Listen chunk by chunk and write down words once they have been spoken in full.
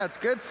That's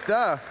good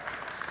stuff.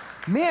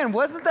 Man,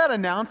 wasn't that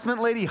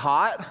announcement lady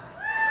hot?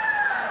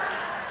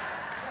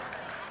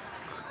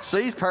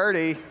 She's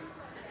pretty.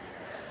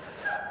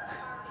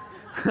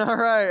 All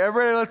right,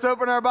 everybody, let's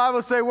open our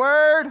Bible. Say,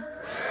 word.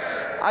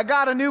 I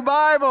got a new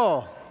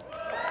Bible.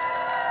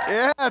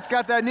 Yeah, it's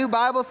got that new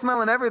Bible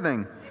smell and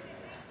everything.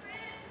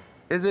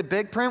 Is it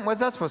big print? What's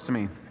that supposed to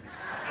mean?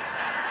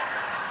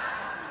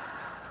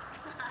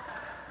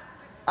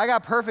 I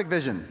got perfect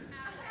vision,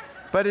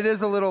 but it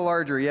is a little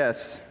larger,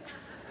 yes.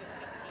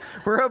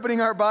 We're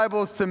opening our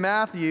Bibles to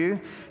Matthew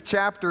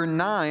chapter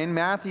 9.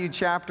 Matthew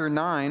chapter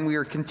 9. We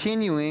are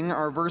continuing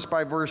our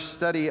verse-by-verse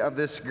study of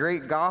this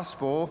great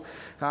gospel.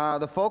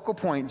 The focal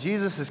point,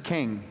 Jesus is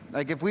King.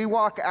 Like if we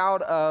walk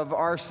out of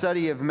our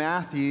study of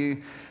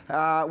Matthew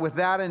with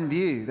that in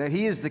view, that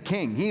He is the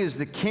King. He is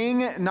the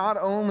King not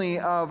only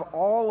of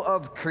all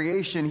of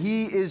creation,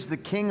 He is the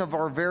King of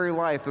our very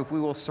life if we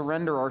will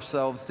surrender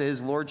ourselves to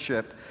His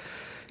Lordship.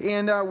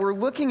 And we're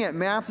looking at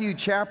Matthew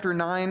chapter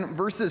 9,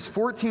 verses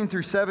 14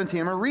 through 17.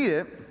 I'm going to read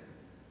it,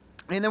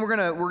 and then we're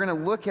going to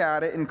look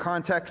at it in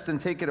context and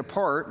take it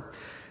apart.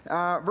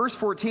 Verse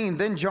 14,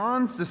 then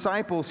John's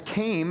disciples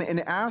came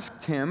and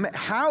asked him,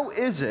 how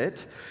is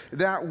it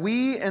that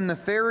we and the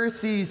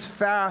Pharisees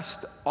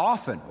fast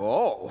often?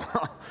 Oh,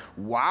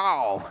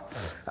 wow.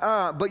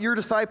 But your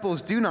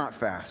disciples do not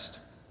fast.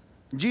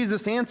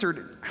 Jesus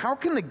answered, how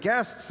can the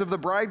guests of the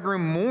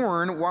bridegroom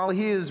mourn while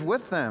he is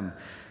with them?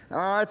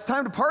 It's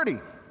time to party.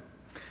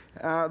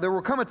 There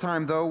will come a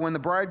time, though, when the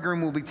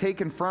bridegroom will be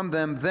taken from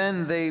them,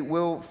 then they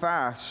will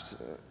fast.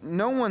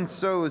 No one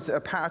sews a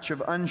patch of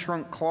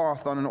unshrunk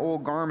cloth on an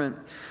old garment,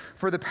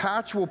 for the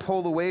patch will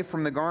pull away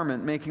from the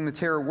garment, making the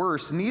tear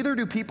worse. Neither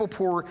do people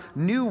pour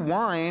new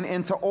wine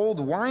into old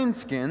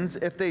wineskins.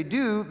 If they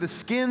do, the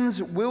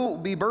skins will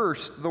be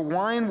burst, the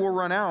wine will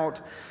run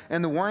out,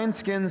 and the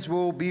wineskins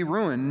will be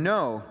ruined.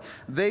 No,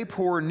 they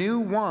pour new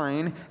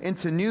wine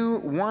into new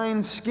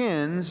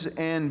wineskins,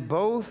 and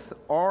both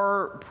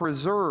are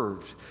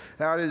preserved.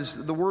 That is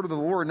the word of the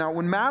Lord. Now,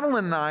 when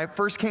Madeline and I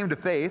first came to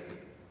faith,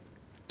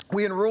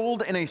 we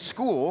enrolled in a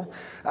school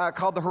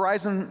called the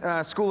Horizon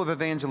School of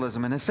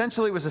Evangelism. And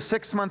essentially it was a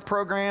 6-month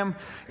program.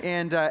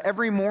 And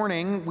every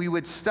morning we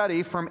would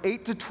study from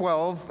 8 to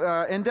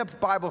 12, in-depth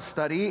Bible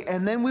study.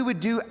 And then we would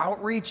do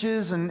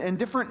outreaches and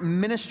different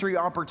ministry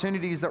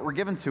opportunities that were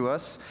given to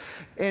us.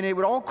 And it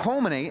would all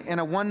culminate in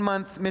a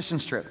 1-month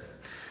missions trip.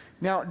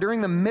 Now,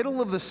 during the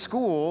middle of the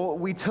school,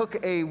 we took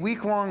a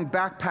week-long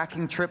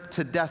backpacking trip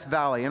to Death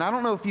Valley. And I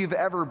don't know if you've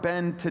ever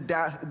been to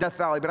Death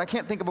Valley, but I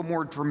can't think of a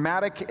more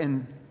dramatic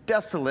and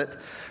desolate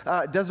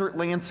desert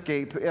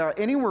landscape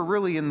anywhere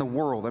really in the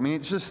world. I mean,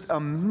 it's just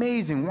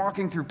amazing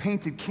walking through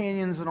painted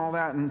canyons and all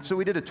that. And so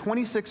we did a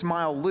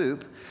 26-mile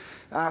loop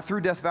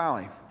through Death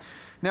Valley.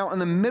 Now, in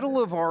the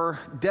middle of our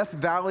Death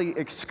Valley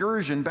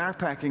excursion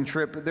backpacking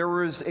trip, there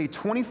was a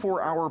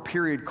 24-hour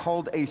period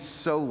called a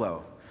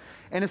solo.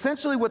 And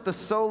essentially what the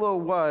solo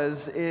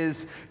was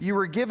is you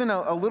were given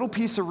a little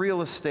piece of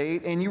real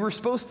estate and you were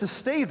supposed to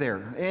stay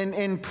there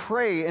and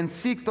pray and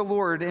seek the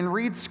Lord and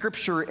read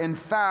scripture and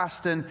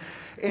fast and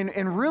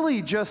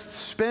really just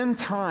spend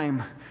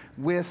time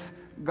with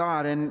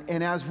God.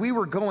 And as we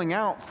were going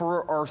out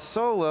for our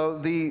solo,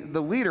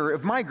 the leader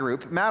of my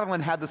group,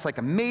 Madeline, had this like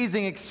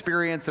amazing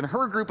experience and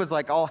her group was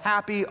like all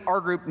happy, our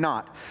group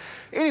not.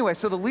 Anyway,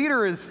 so the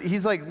leader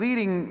he's like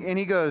leading and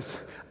he goes,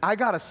 I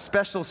got a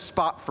special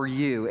spot for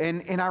you.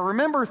 And I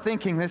remember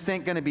thinking this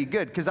ain't gonna be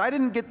good because I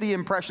didn't get the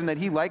impression that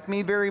he liked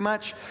me very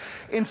much.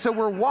 And so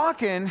we're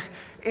walking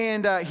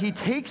and he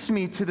takes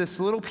me to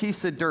this little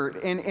piece of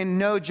dirt and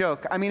no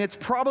joke. I mean, it's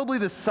probably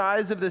the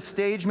size of the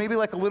stage, maybe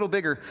like a little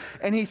bigger.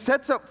 And he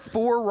sets up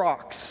 4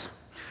 rocks.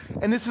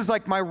 And this is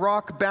like my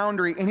rock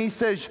boundary. And he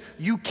says,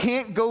 you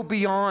can't go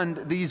beyond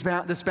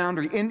this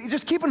boundary. And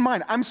just keep in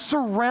mind, I'm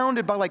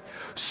surrounded by like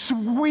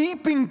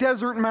sweeping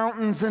desert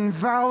mountains and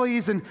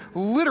valleys and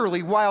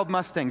literally wild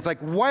mustangs, like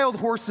wild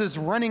horses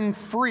running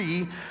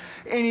free.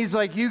 And he's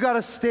like, you got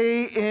to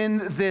stay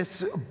in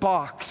this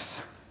box.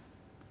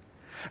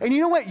 And you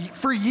know what?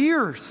 For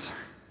years,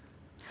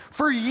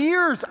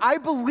 I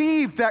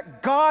believed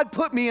that God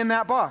put me in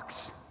that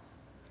box.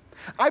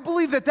 I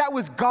believed that that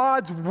was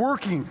God's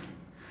working,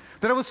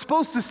 that I was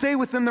supposed to stay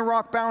within the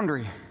rock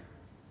boundary.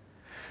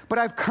 But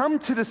I've come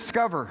to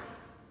discover,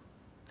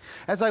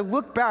 as I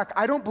look back,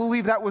 I don't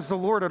believe that was the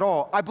Lord at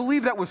all. I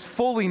believe that was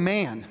fully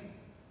man.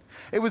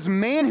 It was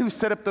man who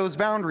set up those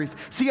boundaries.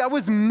 See, I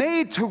was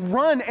made to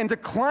run and to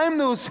climb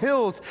those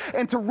hills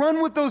and to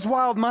run with those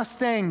wild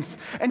mustangs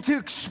and to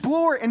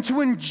explore and to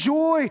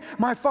enjoy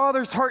my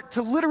Father's heart,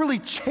 to literally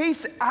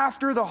chase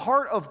after the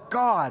heart of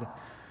God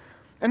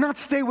and not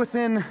stay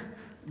within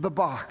the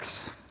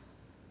box.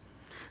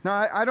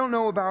 Now, I don't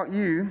know about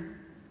you,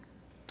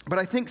 but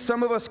I think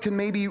some of us can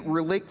maybe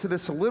relate to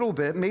this a little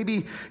bit.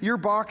 Maybe your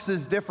box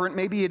is different.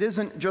 Maybe it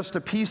isn't just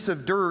a piece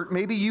of dirt.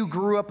 Maybe you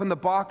grew up in the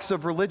box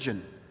of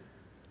religion.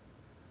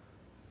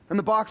 in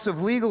the box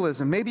of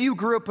legalism. Maybe you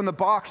grew up in the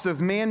box of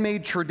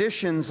man-made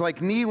traditions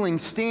like kneeling,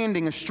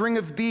 standing, a string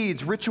of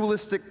beads,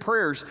 ritualistic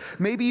prayers.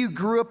 Maybe you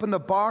grew up in the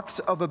box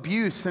of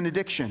abuse and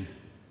addiction.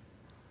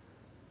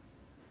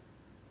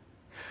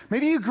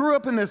 Maybe you grew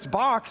up in this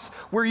box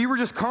where you were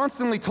just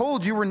constantly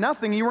told you were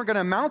nothing, you weren't going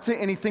to amount to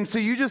anything, so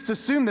you just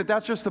assumed that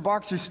that's just the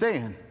box you stay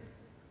in.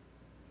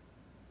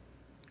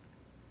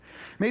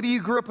 Maybe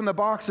you grew up in the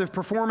box of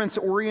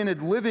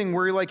performance-oriented living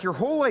where like your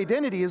whole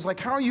identity is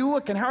like how you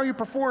look and how you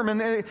perform,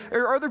 and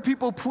are other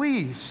people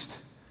pleased?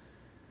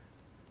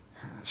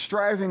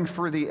 Striving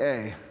for the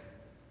A.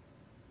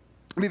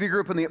 Maybe you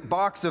grew up in the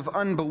box of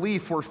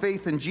unbelief where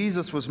faith in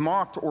Jesus was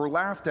mocked or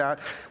laughed at.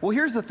 Well,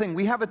 here's the thing.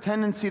 We have a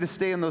tendency to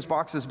stay in those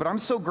boxes, but I'm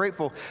so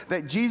grateful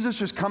that Jesus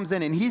just comes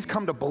in and he's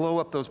come to blow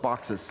up those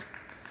boxes.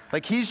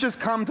 Like he's just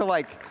come to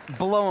like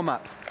blow them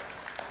up.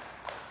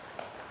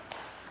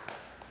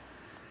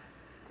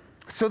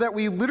 So that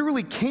we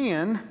literally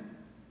can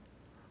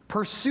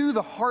pursue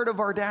the heart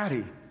of our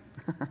daddy.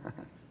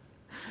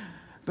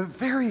 The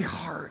very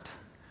heart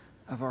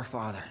of our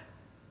Father.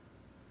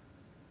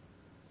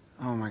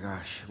 Oh my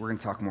gosh, we're going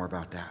to talk more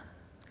about that.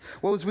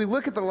 Well, as we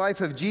look at the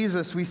life of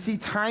Jesus, we see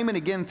time and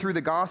again through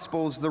the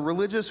Gospels, the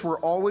religious were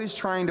always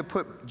trying to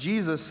put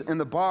Jesus in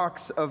the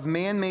box of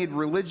man-made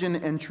religion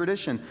and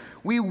tradition.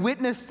 We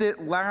witnessed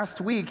it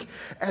last week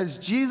as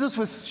Jesus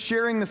was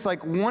sharing this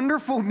like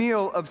wonderful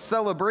meal of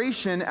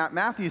celebration at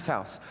Matthew's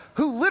house,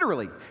 who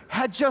literally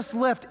had just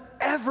left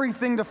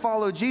everything to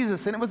follow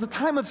Jesus, and it was a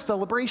time of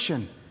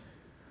celebration.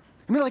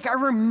 I mean, like, I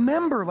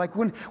remember, like,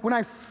 when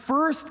I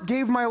first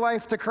gave my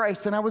life to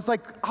Christ, and I was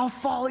like, I'll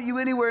follow you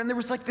anywhere, and there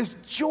was, like, this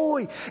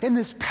joy and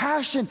this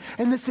passion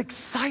and this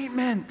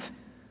excitement.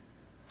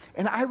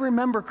 And I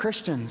remember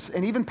Christians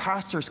and even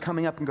pastors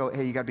coming up and go,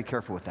 hey, you got to be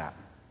careful with that.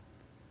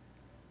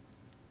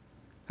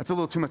 That's a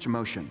little too much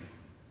emotion.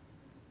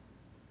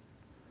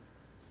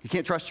 You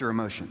can't trust your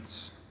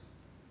emotions.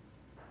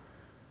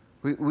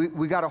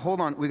 We got to hold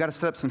on. We got to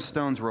set up some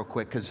stones real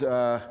quick because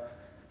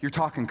you're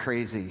talking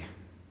crazy.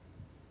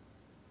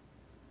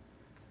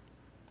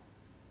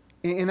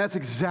 And that's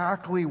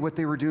exactly what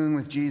they were doing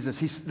with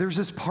Jesus. There's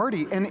this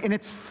party, and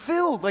it's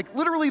filled, like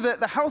literally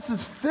the house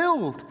is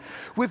filled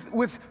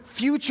with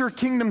future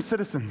kingdom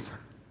citizens.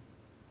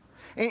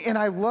 And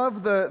I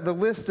love the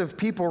list of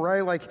people,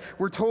 right? Like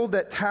we're told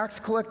that tax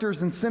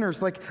collectors and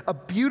sinners, like a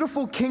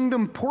beautiful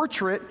kingdom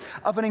portrait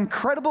of an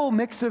incredible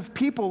mix of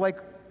people, like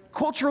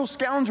cultural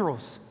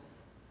scoundrels.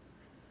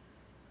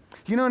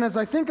 You know, and as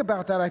I think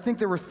about that, I think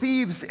there were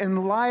thieves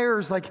and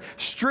liars, like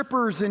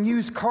strippers and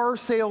used car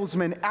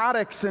salesmen,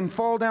 addicts and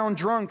fall-down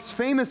drunks,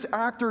 famous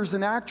actors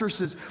and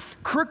actresses,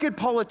 crooked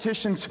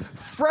politicians,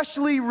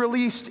 freshly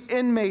released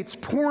inmates,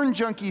 porn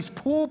junkies,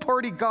 pool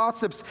party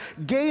gossips,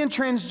 gay and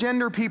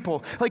transgender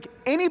people. Like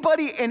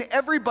anybody and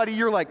everybody,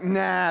 you're like,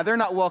 nah, they're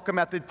not welcome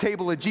at the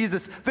table of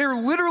Jesus. They're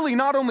literally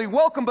not only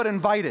welcome, but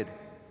invited.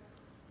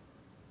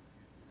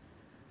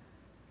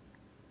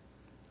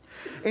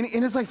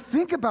 And as I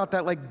think about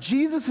that, like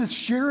Jesus is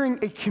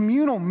sharing a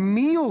communal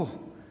meal.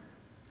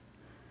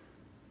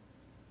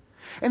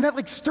 And that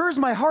like stirs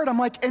my heart. I'm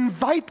like,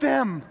 invite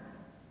them.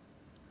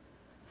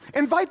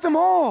 Invite them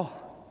all.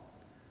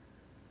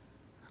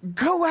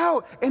 Go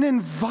out and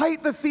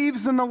invite the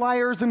thieves and the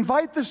liars,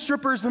 invite the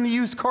strippers and the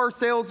used car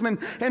salesmen,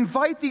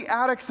 invite the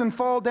addicts and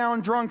fall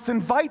down drunks,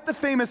 invite the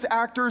famous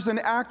actors and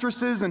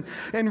actresses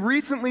and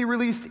recently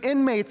released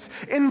inmates,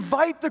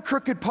 invite the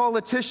crooked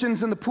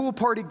politicians and the pool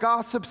party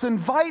gossips,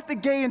 invite the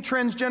gay and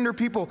transgender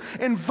people,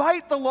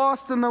 invite the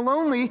lost and the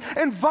lonely,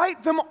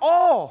 invite them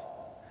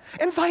all.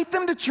 Invite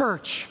them to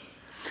church.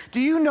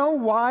 Do you know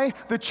why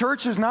the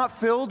church is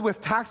not filled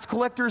with tax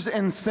collectors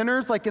and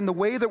sinners like in the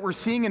way that we're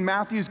seeing in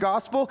Matthew's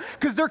gospel?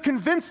 Because they're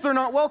convinced they're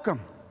not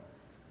welcome.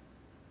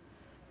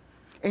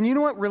 And you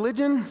know what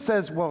religion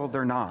says? Well,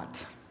 they're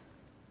not.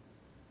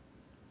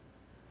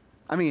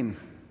 I mean,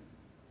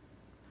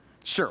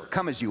 sure,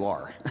 come as you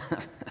are.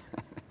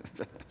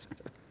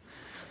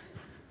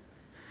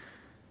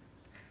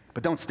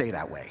 But don't stay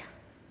that way.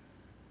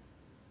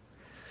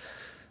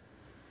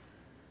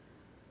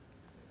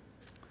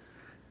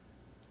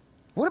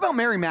 What about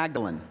Mary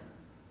Magdalene,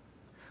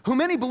 who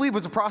many believe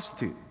was a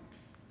prostitute?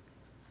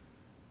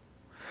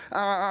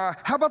 How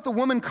about the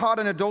woman caught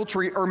in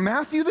adultery, or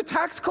Matthew the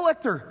tax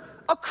collector,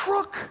 a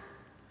crook?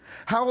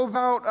 How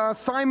about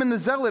Simon the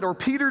zealot, or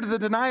Peter the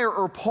denier,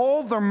 or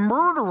Paul the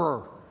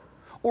murderer,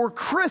 or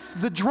Chris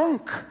the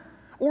drunk,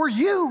 or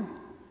you?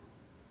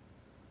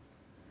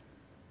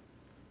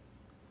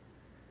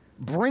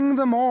 Bring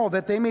them all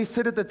that they may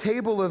sit at the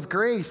table of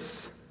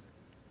grace.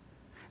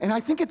 And I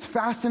think it's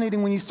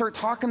fascinating when you start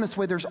talking this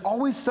way, there's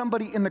always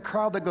somebody in the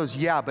crowd that goes,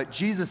 yeah, but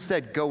Jesus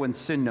said, go and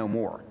sin no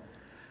more.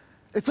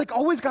 It's like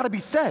always got to be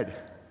said.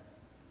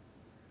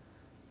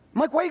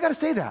 I'm like, why you got to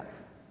say that?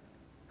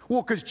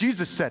 Well, because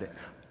Jesus said it.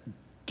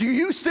 Do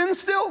you sin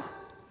still?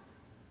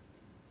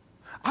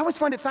 I always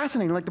find it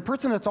fascinating, like the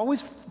person that's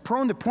always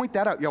prone to point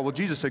that out. Yeah, well,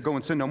 Jesus said, go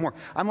and sin no more.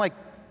 I'm like,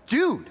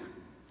 dude,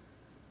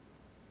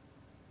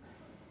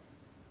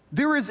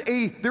 There is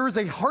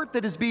a heart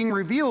that is being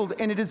revealed,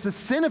 and it is the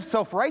sin of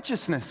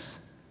self-righteousness.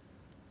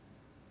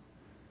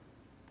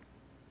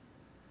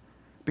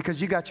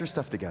 Because you got your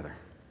stuff together.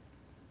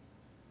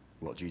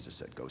 Well, Jesus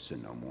said, go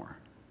sin no more.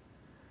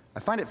 I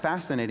find it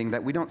fascinating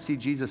that we don't see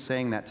Jesus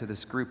saying that to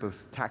this group of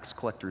tax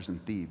collectors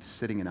and thieves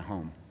sitting in a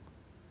home.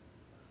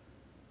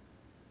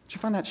 Did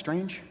you find that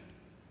strange?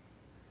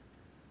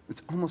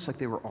 It's almost like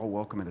they were all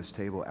welcome at his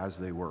table as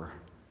they were.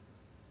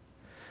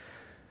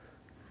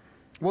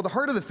 Well, the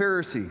heart of the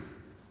Pharisee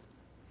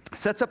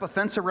sets up a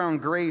fence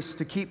around grace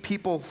to keep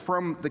people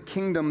from the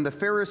kingdom. The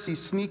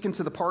Pharisees sneak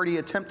into the party,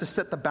 attempt to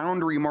set the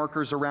boundary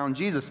markers around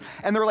Jesus.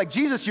 And they're like,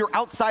 Jesus, you're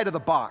outside of the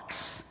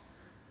box.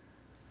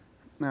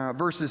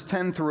 Verses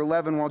 10 through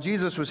 11, while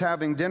Jesus was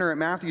having dinner at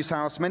Matthew's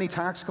house, many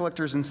tax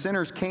collectors and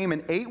sinners came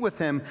and ate with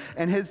him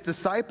and his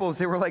disciples.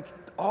 They were like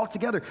all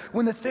together.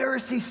 When the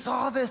Pharisees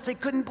saw this, they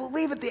couldn't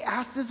believe it. They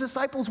asked his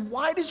disciples,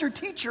 why does your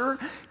teacher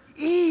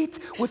eat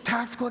with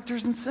tax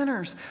collectors and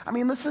sinners? I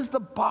mean, this is the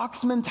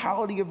box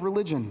mentality of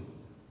religion.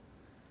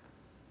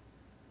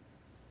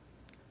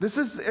 This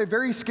is a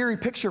very scary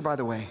picture, by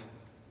the way.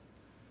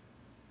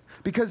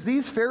 Because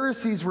these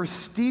Pharisees were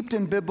steeped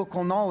in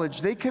biblical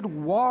knowledge. They could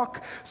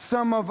walk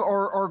some of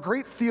our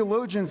great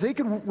theologians, they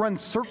could run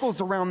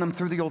circles around them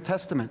through the Old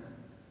Testament.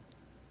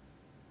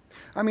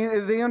 I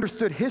mean, they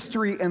understood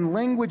history and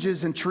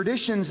languages and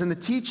traditions and the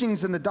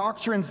teachings and the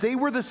doctrines. They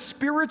were the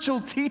spiritual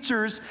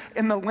teachers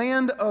in the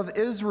land of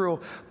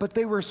Israel, but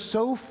they were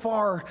so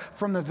far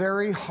from the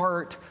very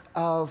heart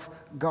of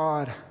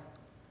God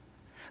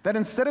that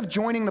instead of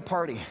joining the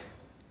party,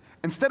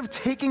 instead of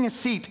taking a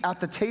seat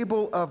at the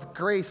table of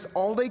grace,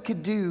 all they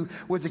could do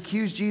was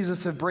accuse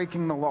Jesus of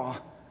breaking the law.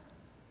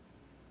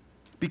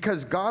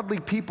 Because godly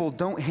people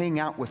don't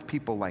hang out with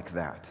people like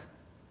that.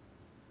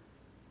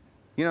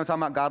 You know what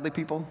I'm talking about, godly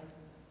people?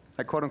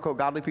 Like quote-unquote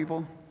godly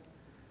people?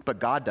 But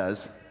God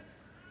does.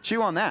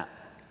 Chew on that.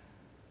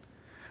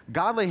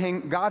 God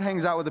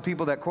hangs out with the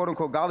people that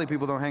quote-unquote godly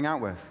people don't hang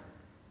out with.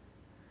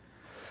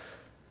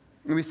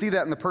 And we see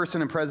that in the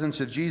person and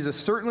presence of Jesus.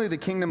 Certainly the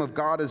kingdom of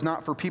God is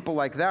not for people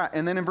like that.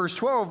 And then in verse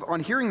 12,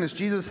 on hearing this,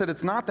 Jesus said,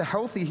 it's not the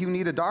healthy who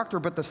need a doctor,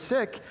 but the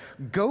sick.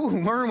 Go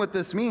learn what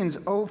this means.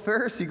 Oh,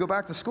 Pharisee, go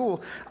back to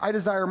school. I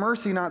desire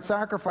mercy, not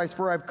sacrifice,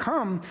 for I've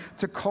come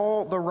to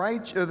call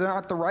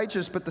not the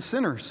righteous, but the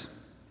sinners.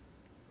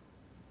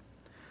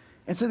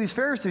 And so these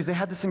Pharisees, they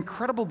had this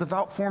incredible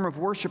devout form of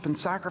worship and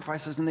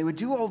sacrifices, and they would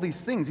do all these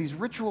things, these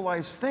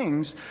ritualized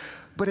things,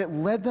 but it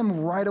led them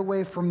right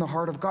away from the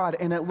heart of God,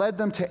 and it led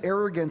them to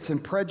arrogance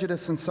and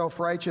prejudice and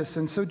self-righteous.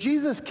 And so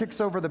Jesus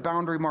kicks over the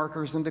boundary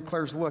markers and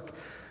declares, look,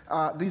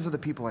 these are the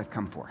people I've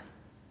come for.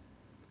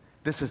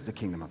 This is the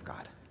kingdom of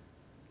God.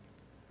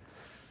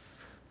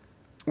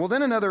 Well,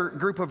 then another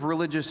group of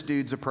religious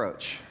dudes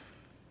approach.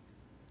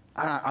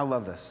 I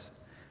love this.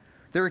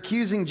 They're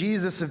accusing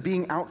Jesus of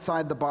being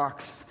outside the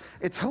box.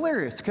 It's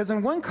hilarious because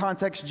in one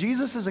context,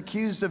 Jesus is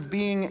accused of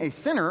being a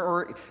sinner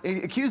or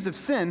accused of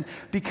sin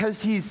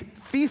because he's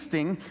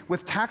feasting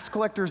with tax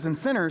collectors and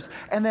sinners.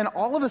 And then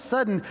all of a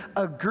sudden,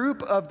 a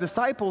group of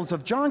disciples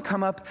of John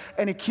come up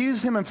and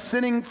accuse him of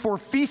sinning for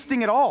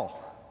feasting at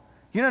all.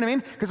 You know what I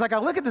mean? Because like I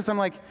look at this, I'm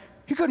like,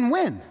 he couldn't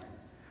win.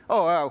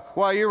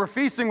 Well, you were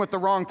feasting with the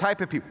wrong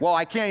type of people. Well,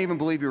 I can't even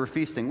believe you were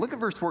feasting. Look at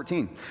verse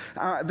 14.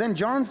 Then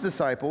John's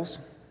disciples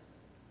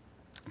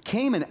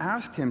came and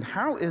asked him,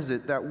 how is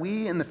it that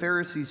we and the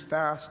Pharisees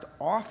fast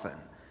often,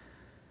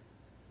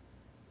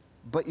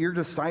 but your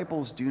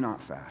disciples do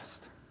not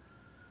fast?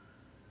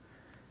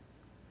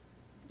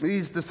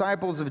 These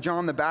disciples of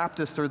John the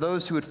Baptist are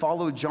those who had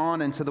followed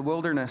John into the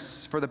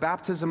wilderness for the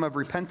baptism of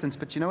repentance,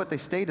 but you know what? They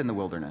stayed in the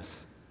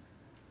wilderness.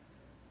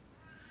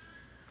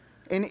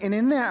 And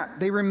in that,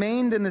 they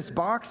remained in this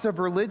box of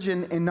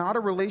religion and not a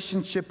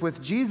relationship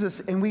with Jesus.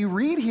 And we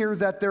read here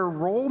that their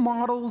role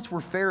models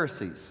were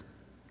Pharisees.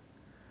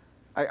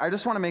 I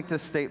just want to make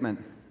this statement.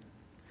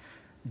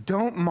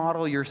 Don't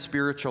model your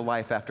spiritual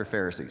life after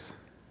Pharisees.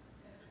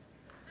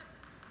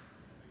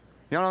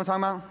 You know what I'm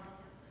talking about?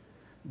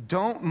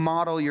 Don't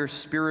model your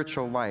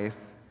spiritual life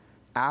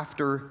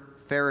after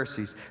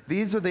Pharisees.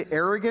 These are the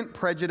arrogant,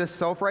 prejudiced,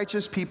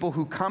 self-righteous people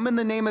who come in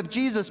the name of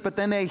Jesus, but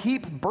then they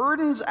heap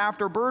burdens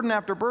after burden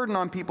after burden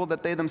on people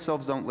that they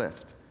themselves don't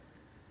lift.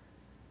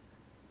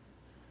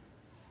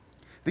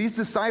 These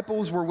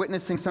disciples were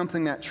witnessing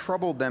something that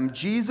troubled them.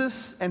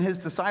 Jesus and his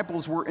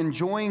disciples were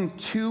enjoying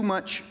too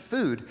much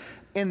food.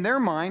 In their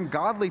mind,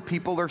 godly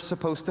people are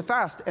supposed to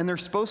fast, and they're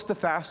supposed to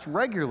fast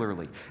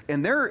regularly.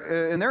 In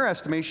their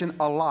estimation,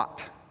 a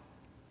lot.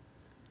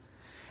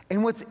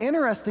 And what's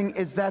interesting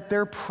is that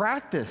their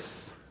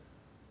practice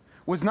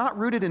was not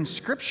rooted in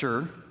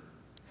Scripture,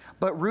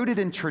 but rooted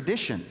in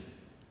tradition.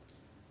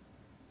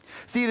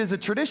 See, it is a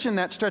tradition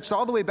that stretched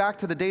all the way back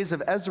to the days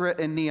of Ezra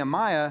and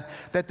Nehemiah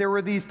that there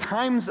were these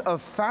times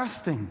of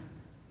fasting.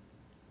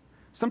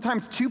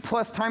 Sometimes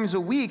 2+ times a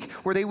week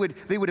where they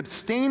would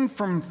abstain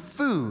from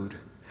food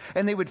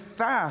and they would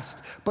fast.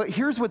 But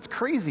here's what's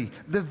crazy.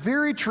 The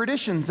very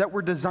traditions that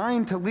were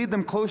designed to lead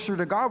them closer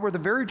to God were the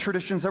very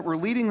traditions that were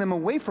leading them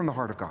away from the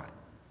heart of God.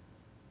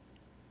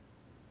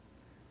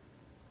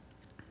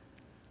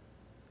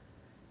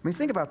 I mean,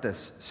 think about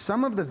this.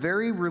 Some of the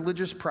very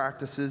religious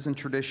practices and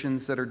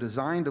traditions that are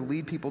designed to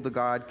lead people to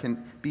God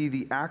can be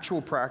the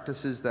actual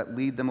practices that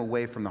lead them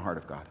away from the heart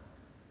of God.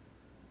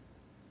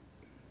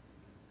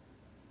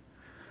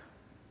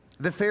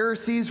 The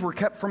Pharisees were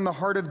kept from the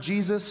heart of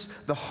Jesus,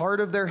 the heart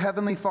of their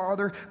heavenly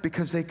Father,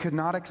 because they could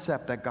not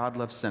accept that God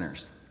loves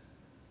sinners.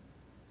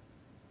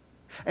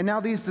 And now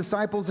these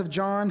disciples of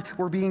John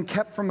were being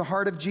kept from the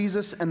heart of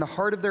Jesus and the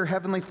heart of their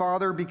heavenly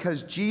Father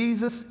because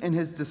Jesus and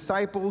his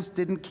disciples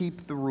didn't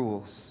keep the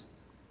rules.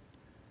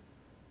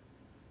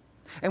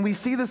 And we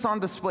see this on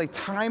display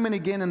time and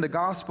again in the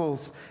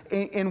Gospels.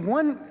 In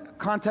one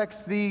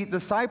context, the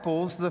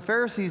disciples, the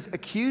Pharisees,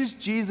 accused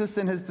Jesus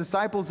and his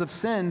disciples of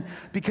sin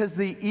because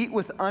they eat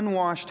with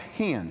unwashed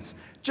hands.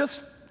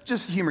 Just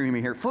humor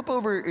me here. Flip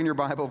over in your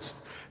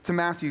Bibles to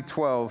Matthew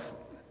 12.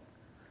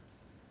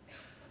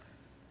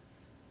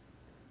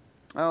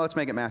 Oh, let's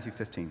make it Matthew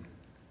 15.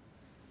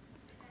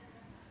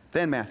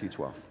 Then Matthew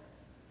 12.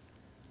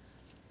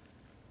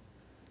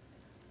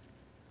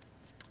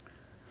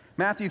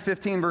 Matthew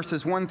 15,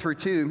 verses 1 through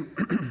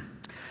 2.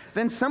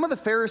 Then some of the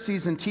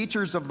Pharisees and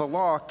teachers of the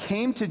law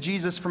came to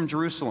Jesus from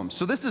Jerusalem.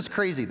 So this is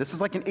crazy. This is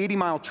like an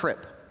 80-mile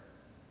trip.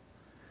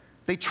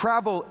 They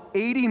travel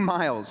 80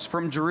 miles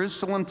from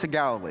Jerusalem to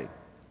Galilee.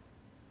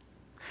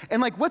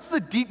 And what's the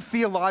deep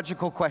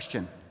theological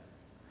question?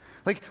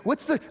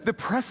 What's the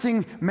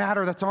pressing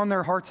matter that's on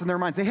their hearts and their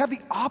minds? They have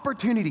the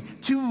opportunity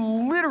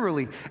to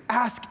literally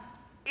ask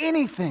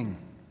anything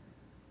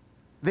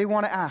they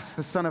want to ask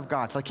the Son of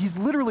God. He's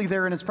literally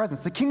there in his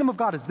presence. The kingdom of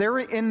God is there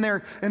in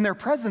their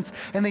presence,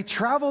 and they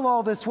travel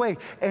all this way.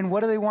 And what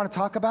do they want to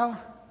talk about?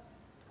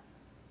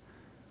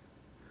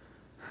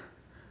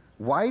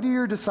 Why do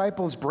your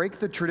disciples break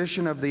the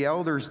tradition of the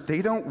elders?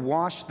 They don't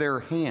wash their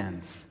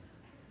hands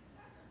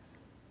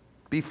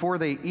before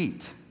they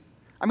eat.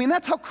 I mean,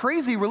 that's how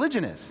crazy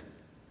religion is.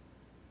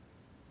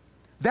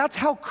 That's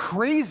how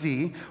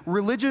crazy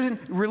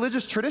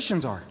religious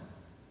traditions are.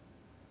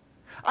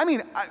 I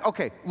mean,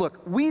 okay,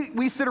 look,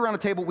 we sit around the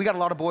table, we got a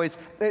lot of boys,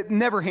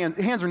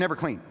 hands are never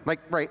clean.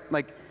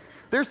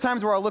 There's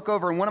times where I'll look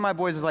over and one of my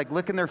boys is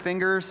licking their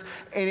fingers,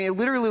 and it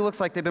literally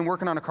looks like they've been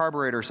working on a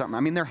carburetor or something.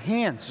 I mean, their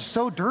hands are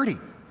so dirty,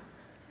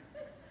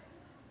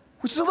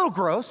 which is a little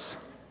gross.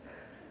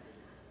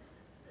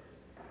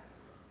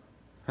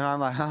 And I'm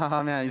like,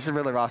 oh man, you should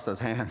really wash those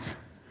hands.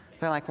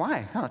 They're like,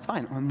 why? No, it's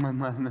fine.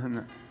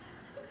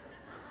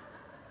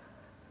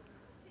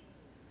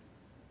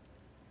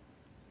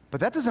 But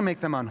that doesn't make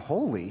them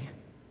unholy. I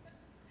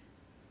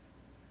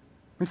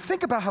mean,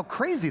 think about how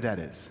crazy that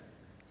is.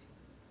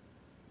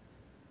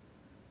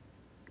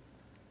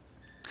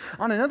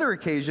 On another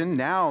occasion,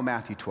 now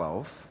Matthew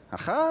 12,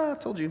 I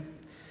told you.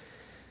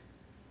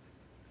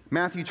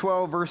 Matthew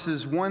 12,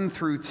 verses 1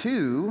 through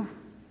 2,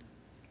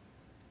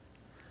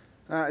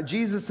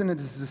 Jesus and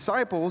his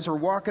disciples are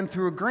walking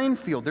through a grain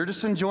field. They're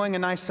just enjoying a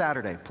nice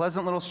Saturday,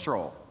 pleasant little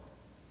stroll.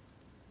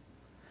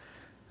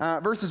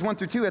 Verses 1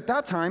 through 2, at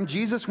that time,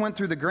 Jesus went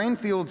through the grain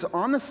fields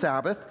on the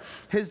Sabbath.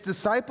 His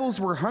disciples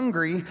were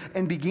hungry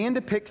and began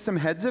to pick some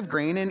heads of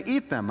grain and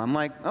eat them. I'm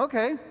like,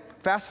 okay,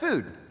 fast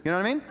food. You know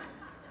what I mean?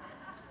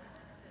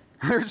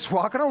 They're just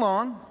walking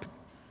along,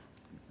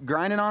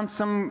 grinding on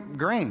some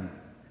grain.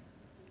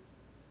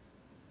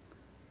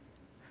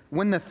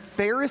 When the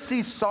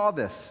Pharisees saw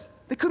this,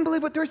 they couldn't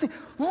believe what they were seeing.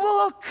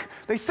 Look!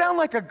 They sound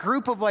like a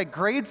group of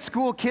grade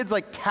school kids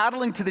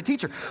tattling to the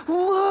teacher.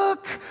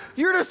 Look!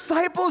 Your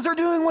disciples are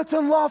doing what's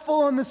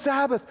unlawful on the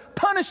Sabbath.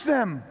 Punish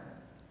them!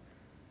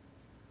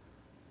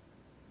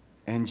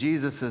 And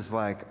Jesus is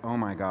like, oh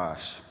my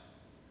gosh.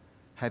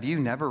 Have you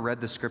never read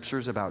the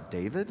scriptures about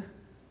David,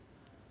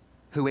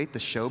 who ate the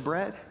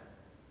showbread?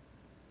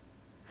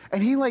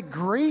 And he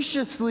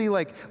graciously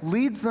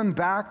leads them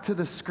back to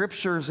the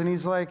scriptures, and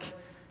he's like,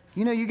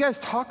 you know, you guys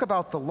talk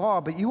about the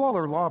law, but you all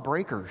are law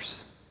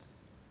breakers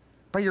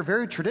by your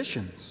very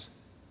traditions.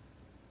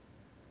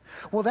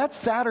 Well, that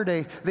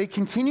Saturday, they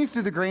continue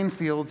through the grain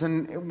fields,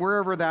 and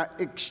wherever that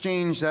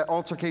exchange, that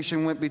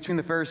altercation went between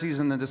the Pharisees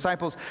and the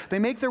disciples, they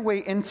make their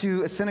way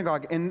into a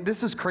synagogue, and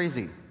this is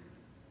crazy.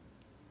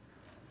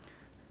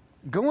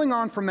 Going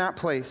on from that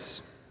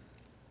place,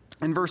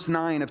 in verse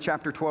 9 of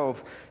chapter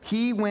 12,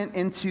 he went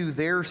into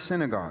their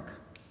synagogue.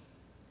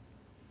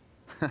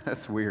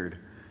 That's weird.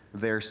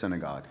 Their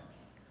synagogue.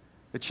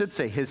 It should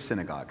say his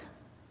synagogue.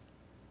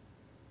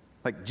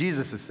 Like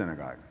Jesus'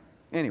 synagogue.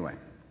 Anyway.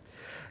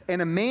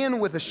 And a man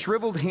with a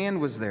shriveled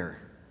hand was there.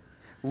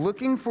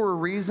 Looking for a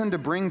reason to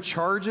bring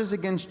charges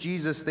against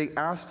Jesus, they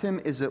asked him,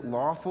 is it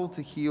lawful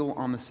to heal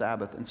on the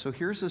Sabbath? And so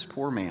here's this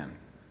poor man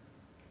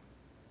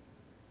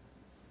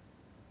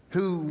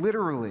who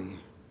literally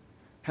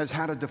has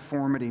had a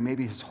deformity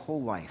maybe his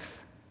whole life.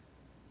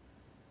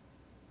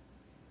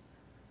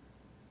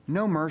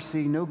 No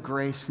mercy, no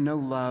grace, no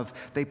love.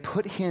 They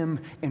put him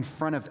in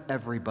front of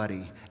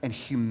everybody and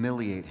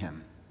humiliate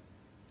him.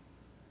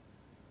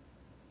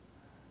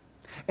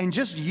 And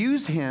just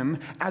use him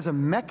as a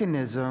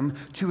mechanism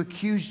to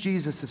accuse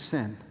Jesus of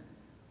sin.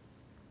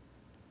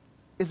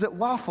 Is it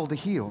lawful to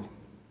heal?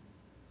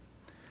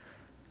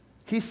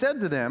 He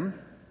said to them,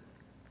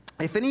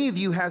 if any of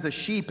you has a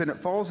sheep and it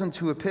falls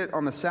into a pit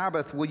on the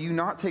Sabbath, will you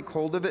not take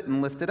hold of it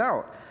and lift it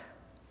out?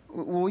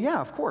 Well,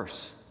 yeah, of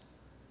course.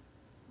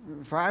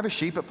 If I have a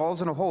sheep, it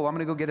falls in a hole, I'm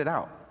going to go get it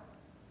out.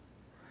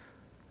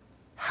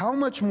 How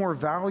much more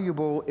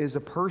valuable is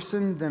a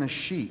person than a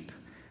sheep?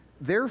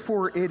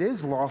 Therefore, it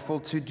is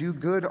lawful to do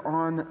good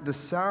on the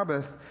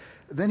Sabbath.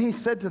 Then he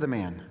said to the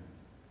man,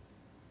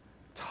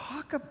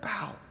 talk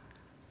about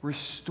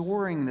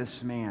restoring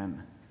this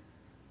man,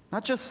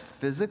 not just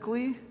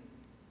physically,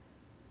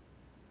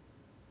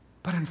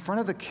 but in front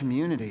of the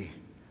community.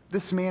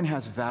 This man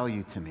has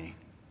value to me.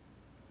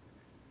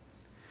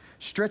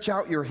 Stretch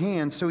out your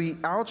hand. So he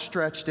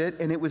outstretched it,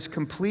 and it was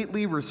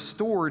completely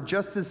restored,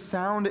 just as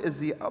sound as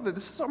the other.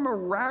 This is a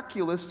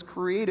miraculous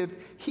creative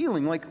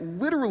healing. Like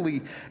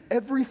literally,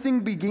 everything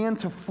began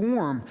to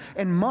form,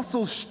 and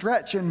muscles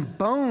stretch, and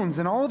bones,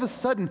 and all of a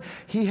sudden,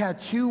 he had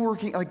two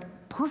working, like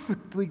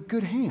perfectly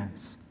good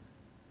hands.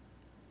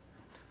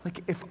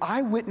 Like if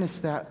I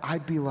witnessed that,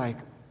 I'd be like,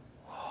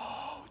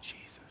 whoa,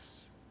 Jesus.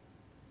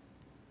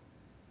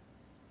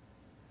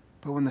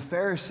 But when the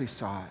Pharisees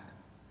saw it,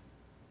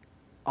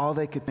 all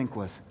they could think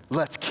was,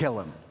 let's kill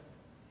him.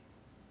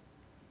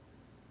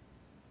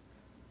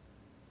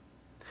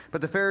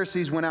 But the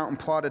Pharisees went out and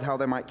plotted how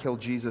they might kill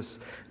Jesus.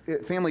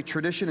 Family,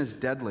 tradition is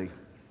deadly.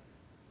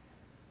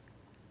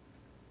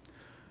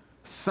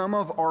 Some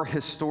of our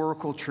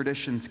historical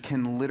traditions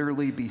can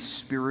literally be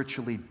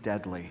spiritually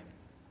deadly.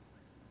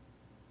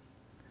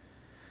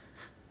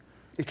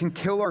 It can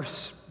kill our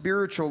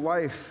spiritual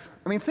life.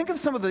 I mean, think of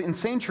some of the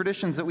insane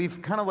traditions that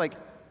we've kind of like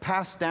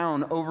passed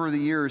down over the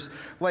years,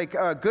 like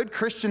good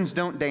Christians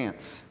don't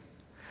dance.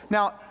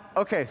 Now,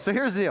 okay, so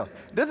here's the deal.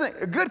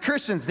 Good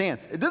Christians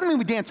dance. It doesn't mean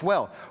we dance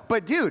well.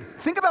 But dude,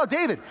 think about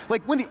David.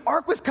 Like when the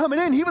ark was coming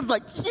in, he was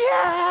like,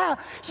 yeah,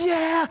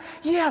 yeah,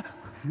 yeah.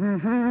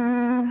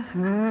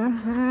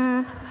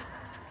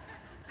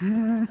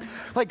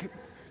 Like,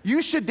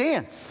 you should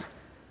dance.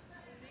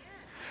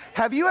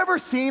 Have you ever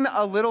seen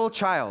a little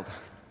child?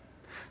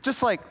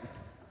 Just like,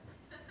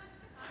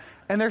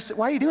 and they're,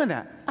 why are you doing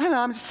that? I don't know,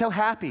 I'm just so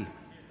happy.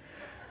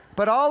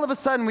 But all of a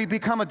sudden we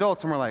become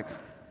adults and we're like,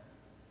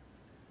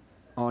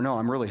 oh no,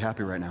 I'm really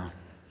happy right now.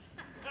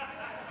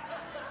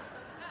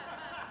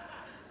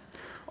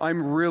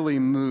 I'm really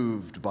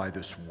moved by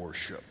this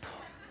worship.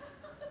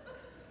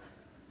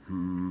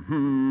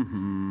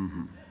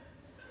 I'm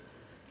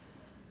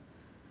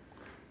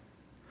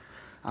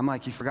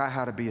like, you forgot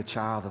how to be a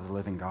child of the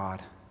living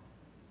God.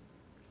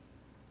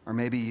 Or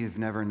maybe you've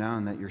never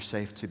known that you're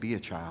safe to be a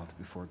child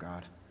before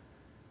God.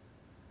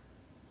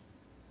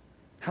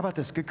 How about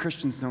this? Good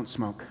Christians don't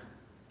smoke.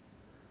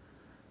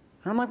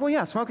 And I'm like, well,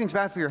 yeah, smoking's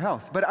bad for your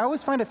health. But I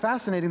always find it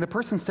fascinating. The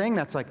person saying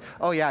that's like,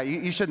 oh, yeah,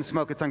 you shouldn't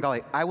smoke. It's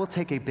ungodly. I will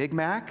take a Big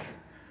Mac,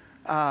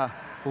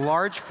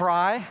 large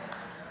fry.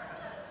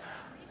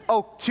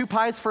 Oh, 2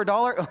 pies for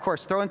 $1? Of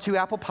course, throw in 2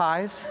 apple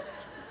pies.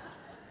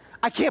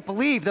 I can't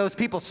believe those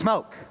people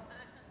smoke.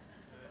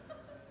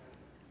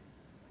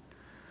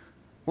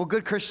 Well,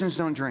 good Christians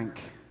don't drink.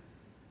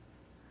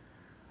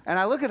 And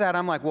I look at that,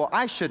 I'm like, well,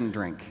 I shouldn't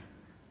drink.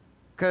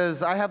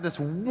 Because I have this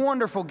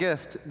wonderful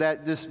gift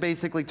that just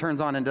basically turns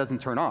on and doesn't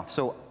turn off.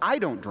 So I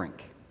don't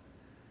drink.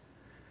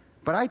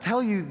 But I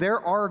tell you, there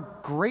are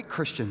great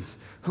Christians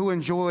who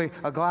enjoy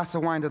a glass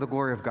of wine to the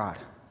glory of God.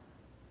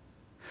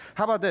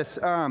 How about this?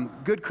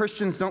 Good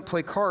Christians don't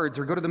play cards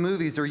or go to the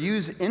movies or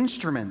use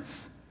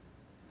instruments.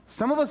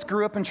 Some of us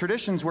grew up in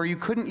traditions where you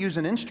couldn't use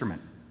an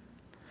instrument.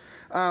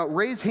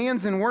 Raise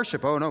hands in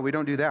worship. Oh, no, we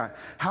don't do that.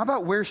 How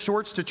about wear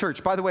shorts to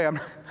church? By the way, I'm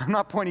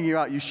not pointing you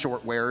out, you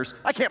short wearers.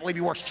 I can't believe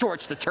you wore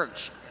shorts to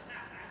church.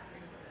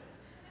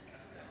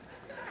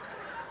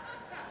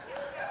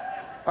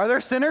 Are there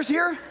sinners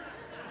here?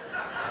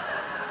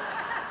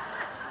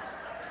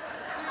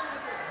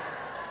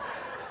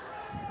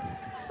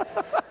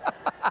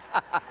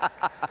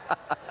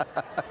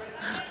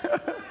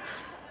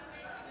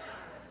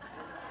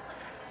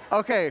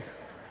 Okay.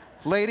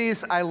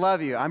 Ladies, I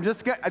love you.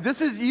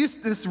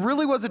 This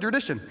really was a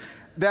tradition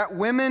that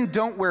women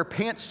don't wear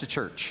pants to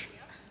church.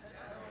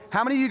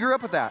 How many of you grew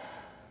up with that?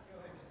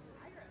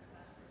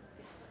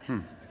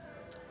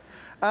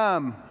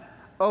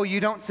 Oh,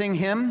 you don't sing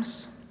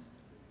hymns?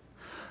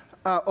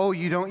 Oh,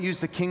 you don't use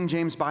the King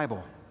James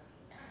Bible?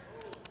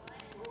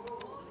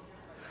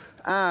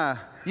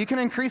 You can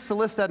increase the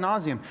list ad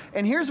nauseum.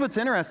 And here's what's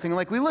interesting.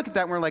 Like, we look at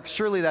that and we're like,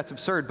 surely that's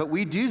absurd. But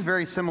we do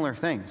very similar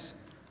things.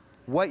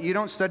 What, you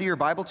don't study your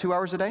Bible 2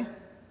 hours a day?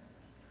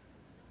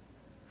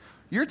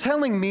 You're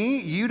telling me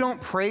you don't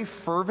pray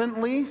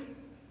fervently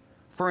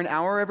for an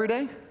hour every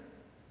day?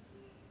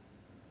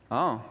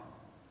 Oh.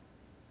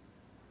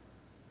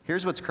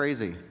 Here's what's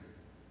crazy.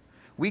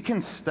 We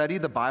can study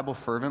the Bible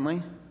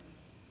fervently,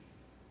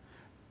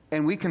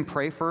 and we can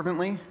pray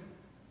fervently,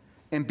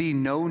 and be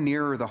no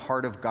nearer the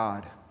heart of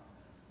God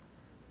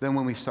than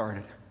when we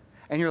started.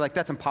 And you're like,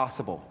 that's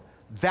impossible.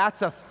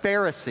 That's a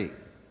Pharisee.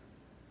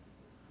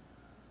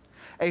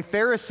 A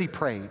Pharisee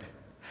prayed.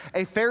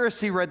 A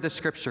Pharisee read the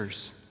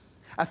scriptures.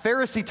 A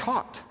Pharisee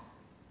taught.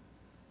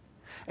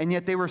 And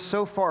yet they were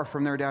so far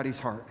from their daddy's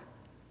heart.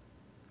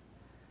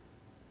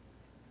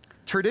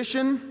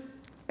 Tradition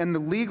and the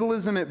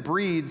legalism it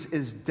breeds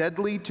is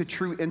deadly to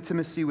true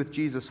intimacy with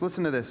Jesus.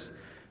 Listen to this.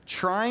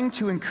 Trying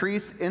to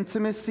increase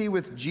intimacy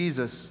with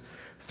Jesus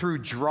through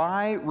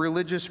dry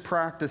religious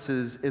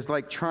practices is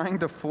like trying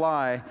to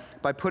fly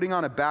by putting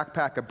on a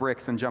backpack of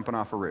bricks and jumping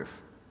off a roof.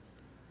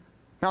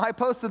 Now, I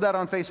posted that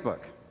on Facebook.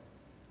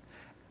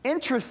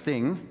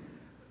 Interesting,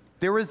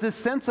 there was this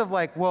sense of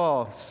like,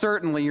 well,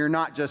 certainly you're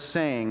not just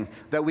saying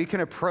that we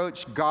can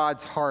approach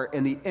God's heart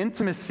and the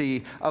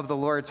intimacy of the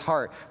Lord's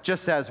heart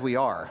just as we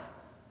are.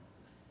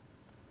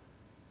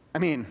 I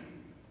mean,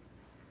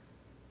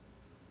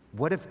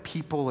 what if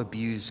people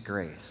abuse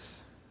grace?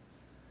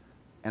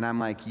 And I'm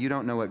like, you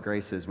don't know what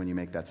grace is when you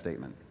make that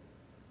statement.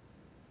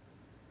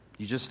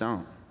 You just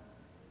don't.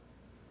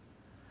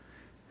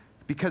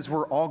 Because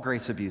we're all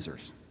grace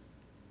abusers.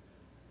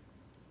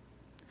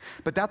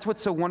 But that's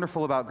what's so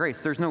wonderful about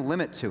grace. There's no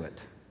limit to it.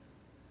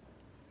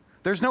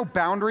 There's no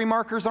boundary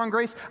markers on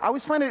grace. I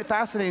always find it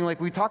fascinating, like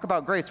we talk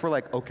about grace, we're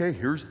like, okay,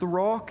 here's the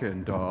rock,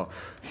 and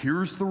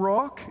here's the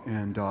rock,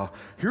 and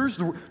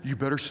you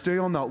better stay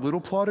on that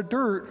little plot of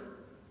dirt.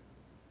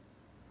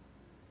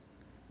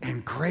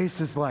 And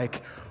grace is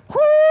like,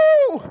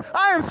 whoo!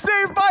 I am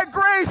saved by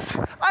grace.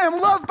 I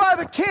am loved by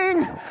the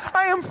King.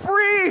 I am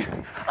free.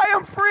 I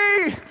am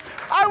free.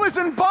 I was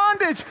in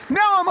bondage.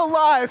 Now I'm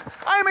alive.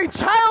 I am a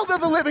child of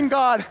the living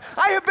God.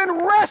 I have been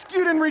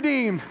rescued and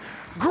redeemed.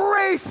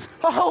 Grace,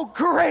 oh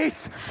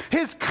grace.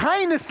 His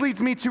kindness leads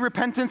me to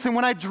repentance, and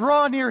when I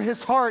draw near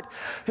his heart,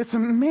 it's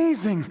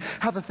amazing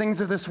how the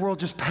things of this world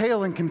just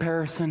pale in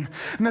comparison.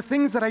 And the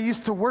things that I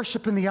used to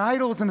worship and the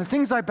idols and the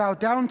things I bow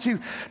down to,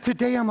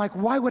 today I'm like,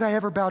 why would I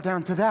ever bow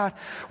down to that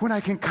when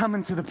I can come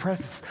into the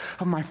presence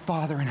of my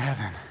Father in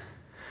heaven?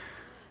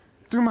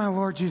 Through my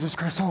Lord Jesus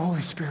Christ, oh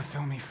Holy Spirit,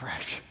 fill me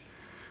fresh.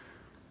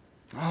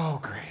 Oh,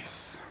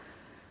 grace.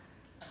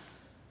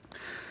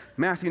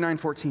 Matthew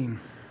 9:14.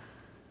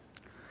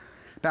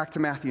 Back to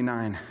Matthew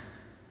 9.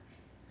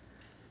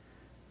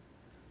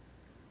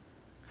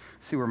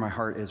 See where my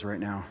heart is right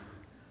now.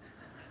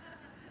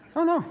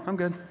 Oh, no, I'm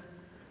good.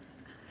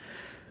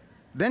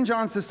 Then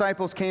John's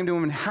disciples came to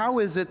him, and how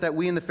is it that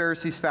we and the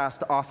Pharisees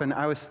fast often?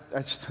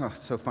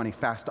 So funny,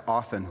 fast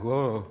often.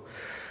 Whoa.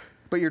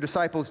 But your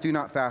disciples do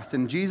not fast.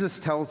 And Jesus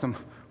tells them,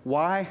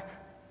 why?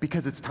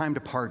 Because it's time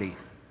to party.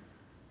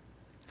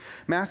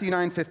 Matthew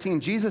 9:15,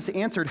 Jesus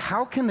answered,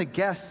 how can the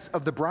guests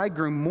of the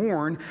bridegroom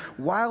mourn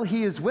while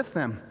he is with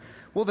them?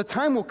 Well, the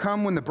time will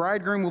come when the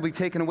bridegroom will be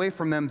taken away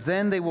from them,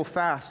 then they will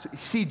fast.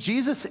 See,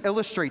 Jesus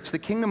illustrates the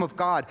kingdom of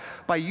God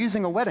by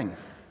using a wedding.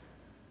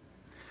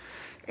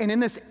 And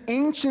in this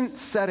ancient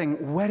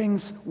setting,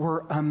 weddings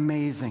were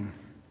amazing.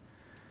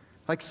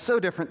 Like so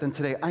different than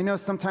today. I know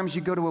sometimes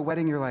you go to a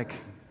wedding, you're like,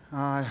 oh,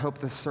 I hope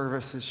the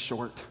service is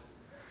short.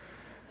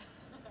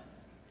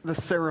 The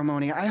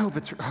ceremony, I hope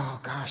it's, oh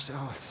gosh,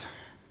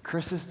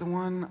 Chris is the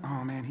one?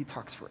 Oh man, he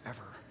talks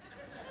forever.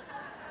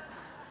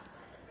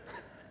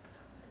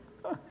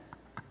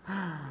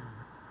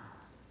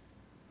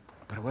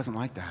 But it wasn't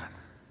like that.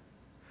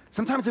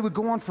 Sometimes it would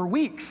go on for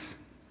weeks.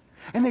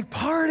 And they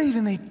partied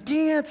and they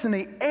danced and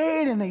they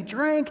ate and they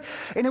drank.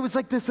 And it was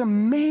like this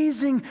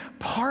amazing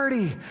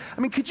party.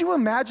 I mean, could you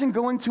imagine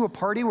going to a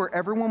party where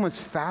everyone was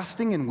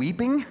fasting and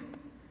weeping?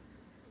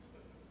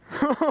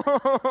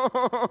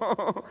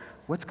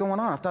 What's going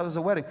on? I thought it was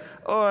a wedding.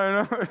 Oh, I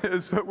know it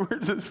is, but we're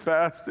just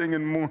fasting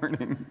and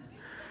mourning.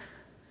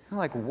 I'm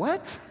like,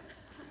 what?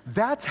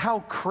 That's how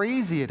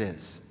crazy it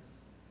is.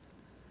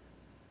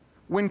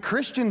 When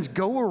Christians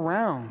go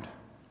around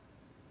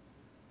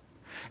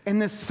in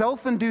this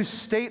self-induced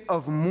state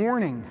of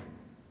mourning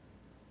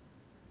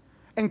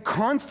and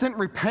constant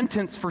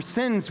repentance for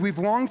sins we've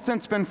long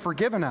since been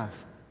forgiven of.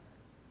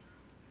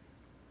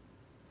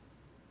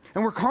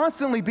 And we're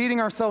constantly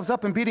beating ourselves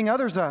up and beating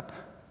others up.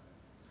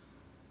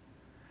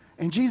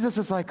 And Jesus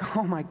is like,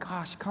 oh my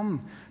gosh,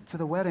 come to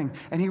the wedding.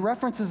 And he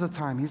references a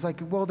time. He's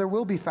like, well, there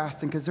will be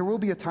fasting because there will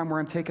be a time where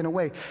I'm taken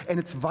away. And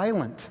it's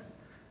violent.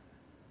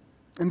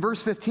 In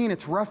verse 15,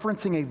 it's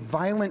referencing a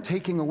violent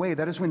taking away.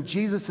 That is when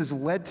Jesus is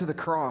led to the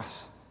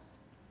cross.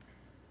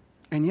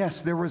 And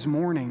yes, there was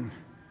mourning.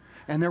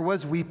 And there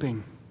was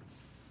weeping.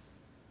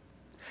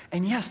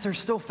 And yes, there's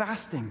still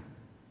fasting.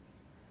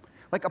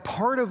 Like a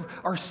part of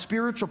our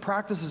spiritual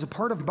practices, a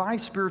part of my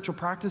spiritual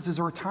practices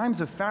are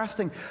times of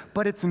fasting,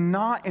 but it's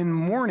not in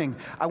mourning.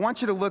 I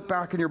want you to look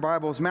back in your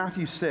Bibles,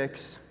 Matthew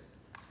 6.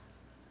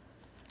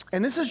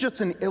 And this is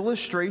just an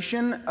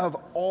illustration of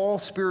all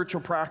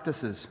spiritual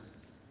practices.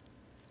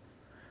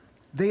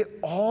 They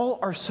all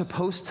are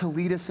supposed to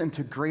lead us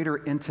into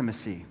greater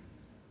intimacy.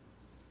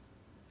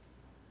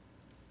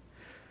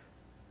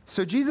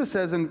 So Jesus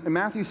says in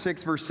Matthew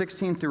 6, verse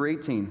 16 through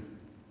 18,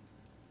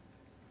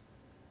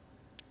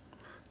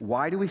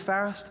 why do we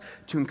fast?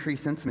 To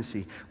increase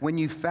intimacy. When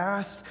you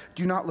fast,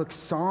 do not look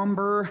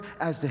somber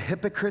as the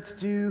hypocrites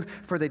do,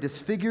 for they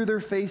disfigure their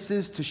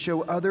faces to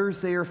show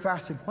others they are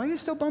fasting. Why are you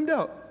so bummed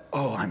out?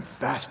 Oh, I'm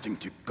fasting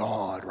to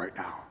God right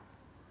now.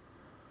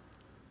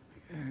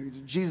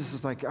 Jesus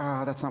is like,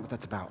 that's not what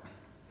that's about.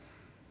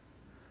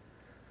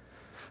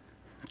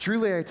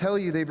 Truly, I tell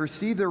you, they've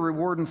received their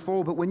reward in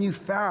full, but when you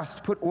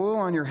fast, put oil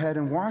on your head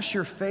and wash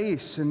your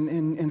face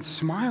and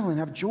smile and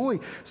have joy,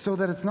 so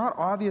that it's not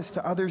obvious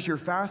to others you're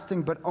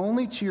fasting, but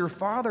only to your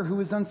Father who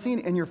is unseen,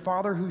 and your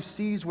Father who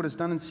sees what is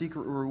done in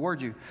secret will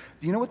reward you.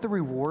 Do you know what the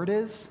reward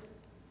is?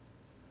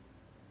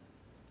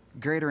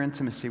 Greater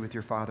intimacy with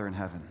your Father in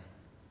heaven.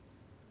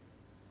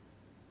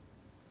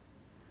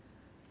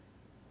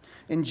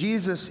 In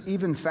Jesus,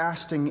 even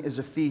fasting is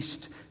a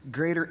feast,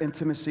 greater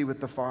intimacy with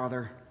the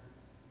Father.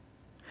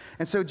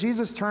 And so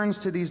Jesus turns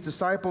to these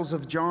disciples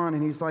of John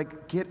and he's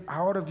like, get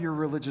out of your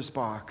religious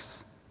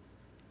box.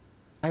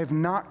 I have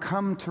not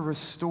come to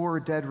restore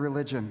dead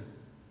religion.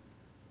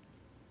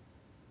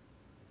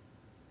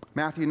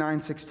 Matthew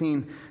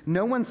 9:16,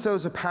 no one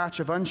sews a patch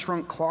of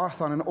unshrunk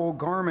cloth on an old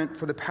garment,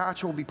 for the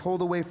patch will be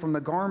pulled away from the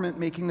garment,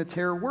 making the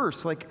tear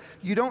worse. Like,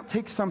 you don't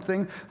take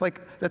something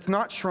like that's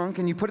not shrunk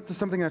and you put it to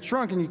something that's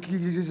shrunk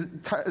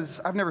and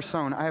I've never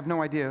sewn. I have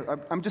no idea.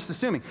 I'm just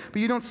assuming.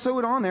 But you don't sew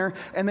it on there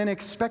and then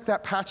expect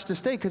that patch to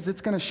stay, because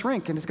it's going to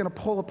shrink and it's going to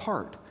pull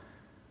apart.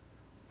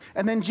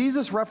 And then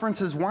Jesus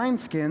references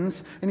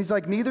wineskins, and he's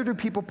like, neither do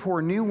people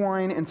pour new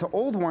wine into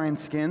old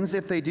wineskins.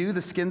 If they do,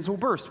 the skins will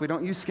burst. We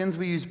don't use skins,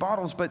 we use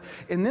bottles. But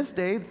in this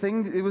day,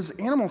 it was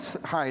animal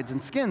hides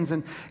and skins,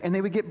 and they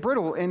would get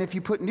brittle. And if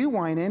you put new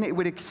wine in, it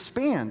would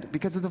expand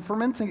because of the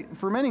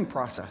fermenting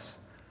process.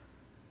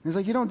 And he's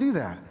like, you don't do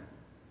that.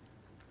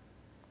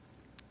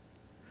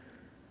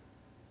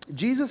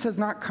 Jesus has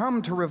not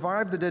come to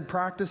revive the dead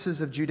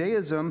practices of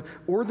Judaism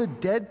or the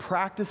dead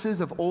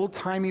practices of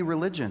old-timey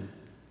religion.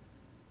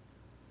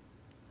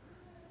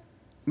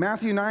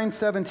 Matthew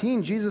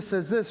 9:17, Jesus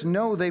says this,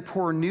 no, they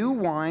pour new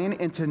wine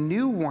into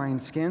new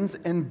wineskins,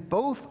 and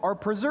both are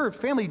preserved.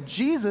 Family,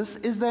 Jesus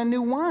is that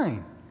new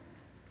wine.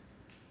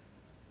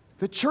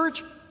 The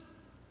church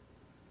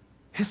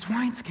is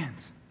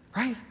wineskins,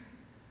 right?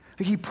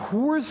 Like, he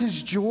pours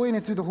his joy in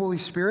it through the Holy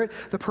Spirit.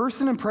 The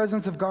person and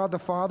presence of God the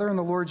Father and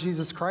the Lord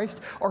Jesus Christ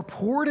are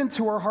poured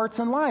into our hearts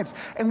and lives,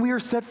 and we are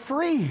set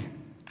free.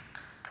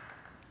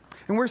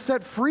 And we're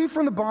set free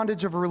from the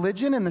bondage of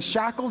religion and the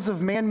shackles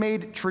of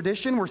man-made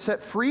tradition. We're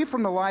set free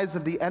from the lies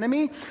of the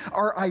enemy.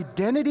 Our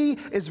identity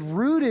is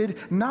rooted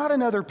not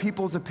in other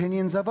people's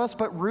opinions of us,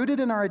 but rooted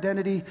in our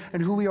identity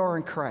and who we are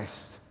in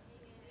Christ.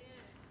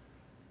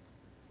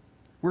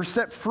 We're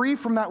set free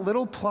from that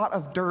little plot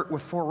of dirt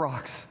with 4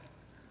 rocks.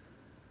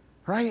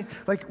 Right?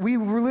 Like, we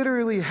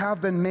literally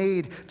have been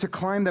made to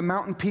climb the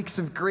mountain peaks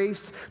of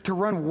grace, to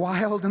run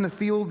wild in the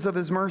fields of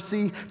his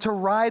mercy, to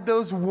ride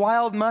those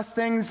wild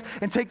Mustangs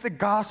and take the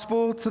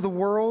gospel to the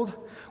world.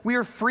 We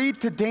are free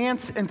to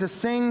dance and to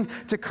sing,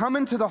 to come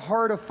into the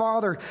heart of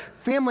Father.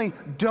 Family,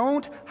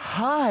 don't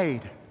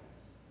hide.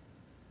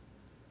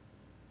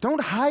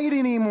 Don't hide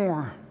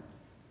anymore.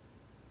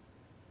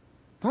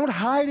 Don't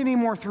hide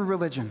anymore through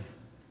religion.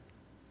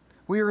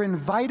 We are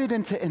invited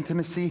into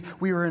intimacy.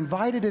 We are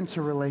invited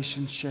into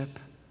relationship.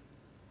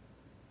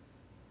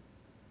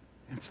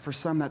 And for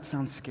some, that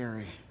sounds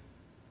scary.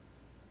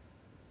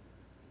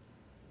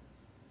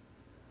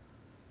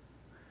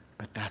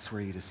 But that's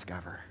where you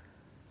discover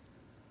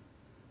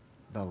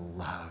the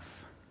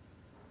love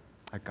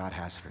that God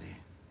has for you.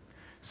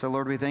 So,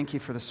 Lord, we thank you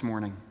for this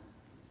morning.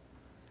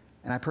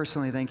 And I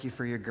personally thank you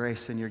for your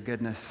grace and your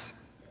goodness.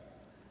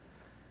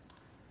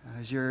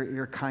 As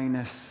your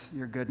kindness,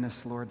 your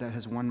goodness, Lord, that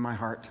has won my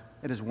heart.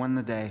 It has won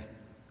the day.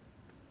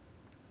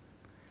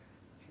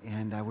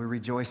 And we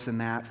rejoice in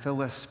that.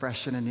 Fill us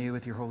fresh and anew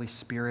with your Holy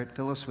Spirit.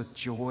 Fill us with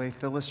joy.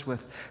 Fill us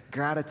with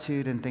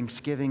gratitude and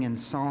thanksgiving and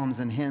psalms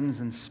and hymns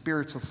and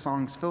spiritual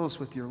songs. Fill us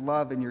with your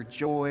love and your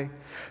joy.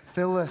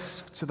 Fill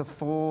us to the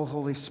full,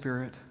 Holy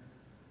Spirit.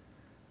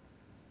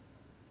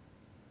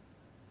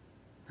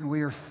 And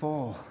we are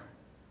full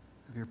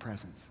of your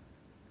presence.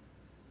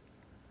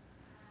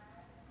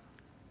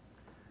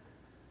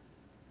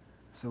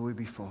 So we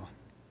be full.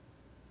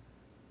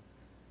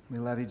 We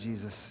love you,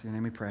 Jesus. In your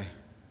name we pray.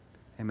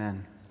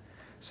 Amen.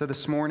 So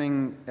this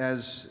morning,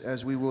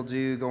 as we will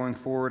do going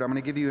forward, I'm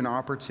going to give you an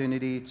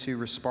opportunity to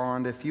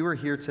respond. If you are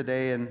here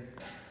today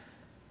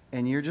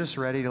and you're just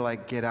ready to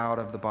get out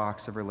of the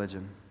box of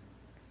religion,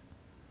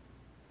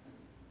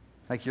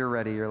 like you're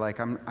ready, you're like,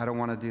 I don't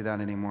want to do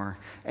that anymore.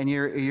 And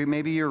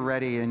maybe you're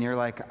ready and you're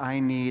like, I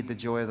need the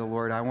joy of the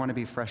Lord. I want to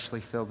be freshly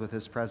filled with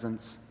his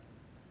presence.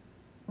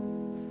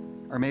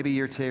 Or maybe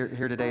you're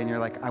here today and you're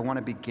like, I want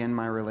to begin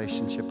my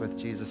relationship with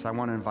Jesus. I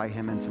want to invite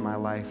him into my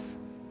life.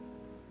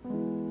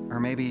 Or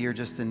maybe you're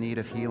just in need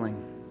of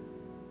healing.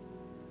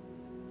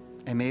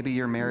 And maybe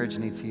your marriage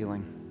needs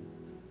healing.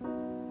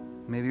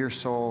 Maybe your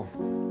soul.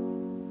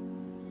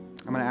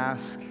 I'm going to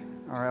ask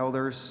our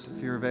elders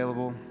if you're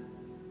available.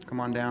 Come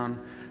on down.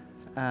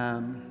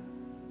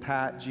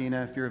 Pat,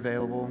 Gina, if you're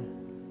available.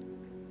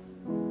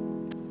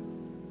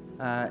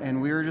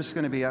 And we're just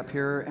going to be up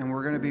here, and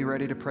we're going to be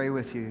ready to pray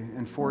with you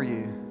and for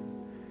you.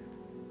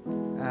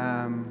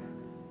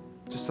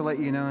 Just to let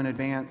you know in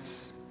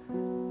advance,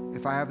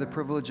 if I have the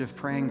privilege of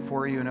praying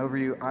for you and over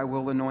you, I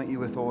will anoint you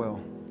with oil.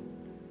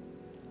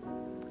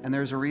 And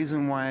there's a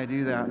reason why I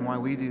do that and why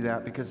we do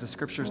that, because the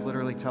scriptures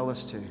literally tell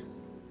us to.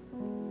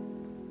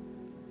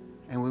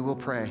 And we will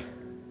pray.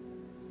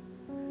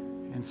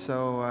 And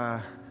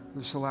so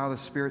just allow the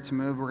Spirit to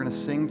move. We're going to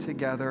sing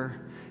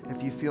together.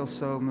 If you feel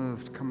so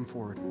moved, come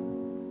forward.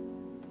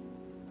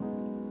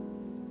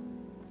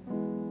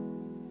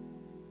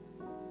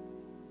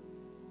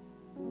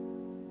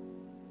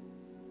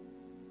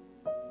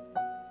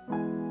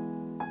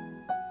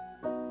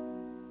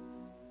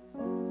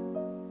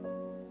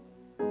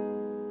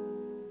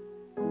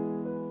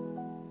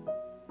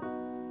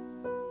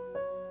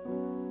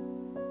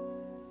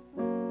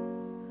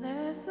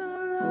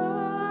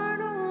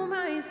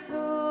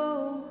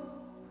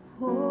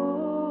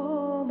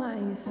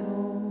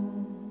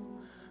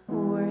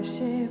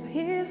 Worship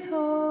His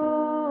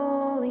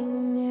holy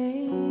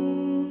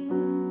name.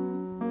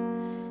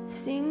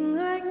 Sing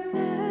like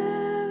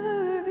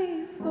never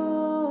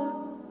before.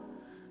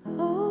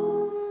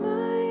 Oh,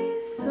 my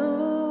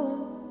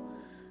soul,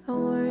 I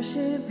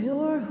worship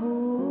Your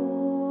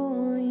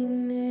holy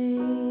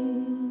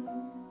name.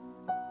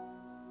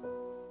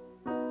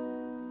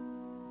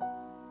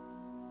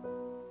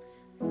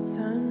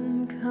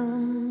 Sun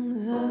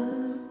comes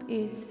up,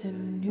 it's a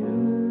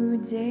new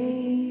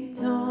day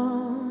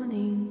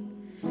dawning.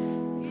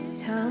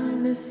 It's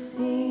time to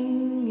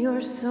sing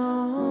Your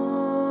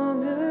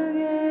song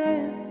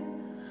again.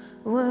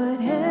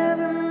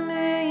 Whatever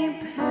may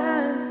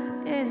pass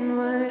and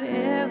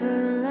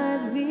whatever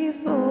lies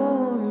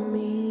before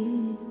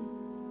me,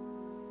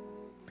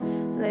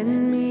 let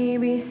me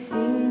be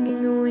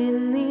singing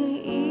when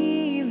the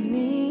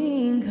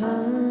evening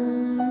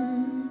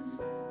comes.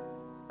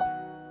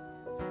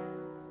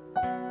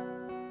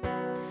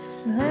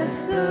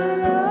 Bless the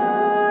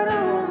Lord,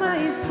 oh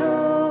my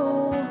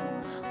soul,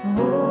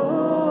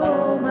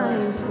 oh my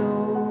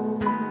soul,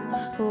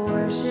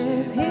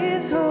 worship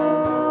His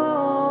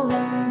holy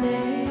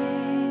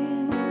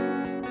name.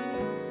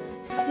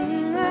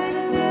 Sing like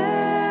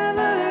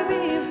never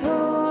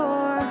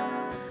before,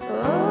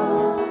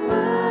 oh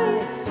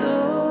my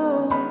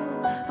soul,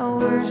 I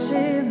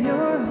worship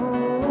Your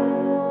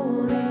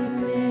holy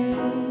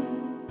name.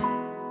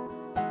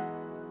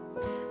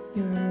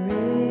 You're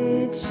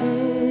rich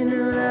in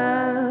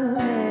love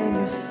and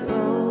You're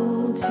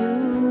slow to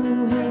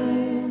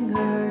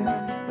anger.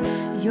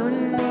 Your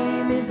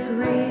name is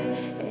great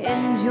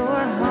and Your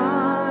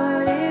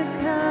heart is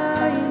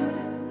kind.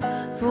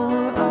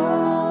 For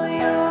all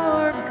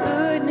Your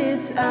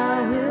goodness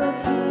I will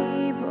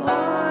keep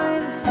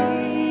on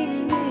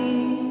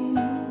singing.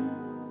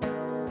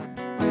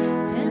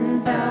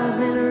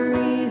 10,000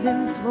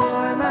 reasons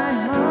for my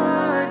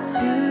heart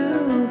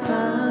to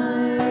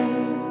find.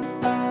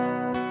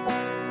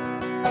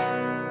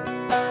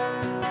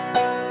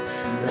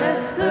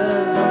 Bless the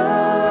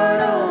Lord,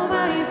 oh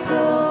my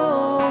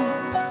soul,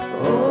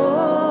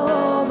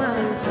 oh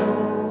my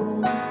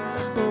soul,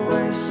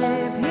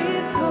 worship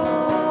His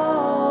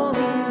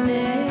holy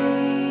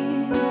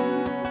name.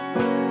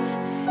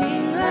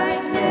 Sing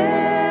like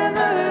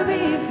never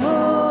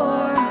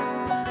before,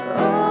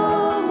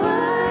 oh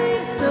my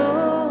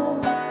soul,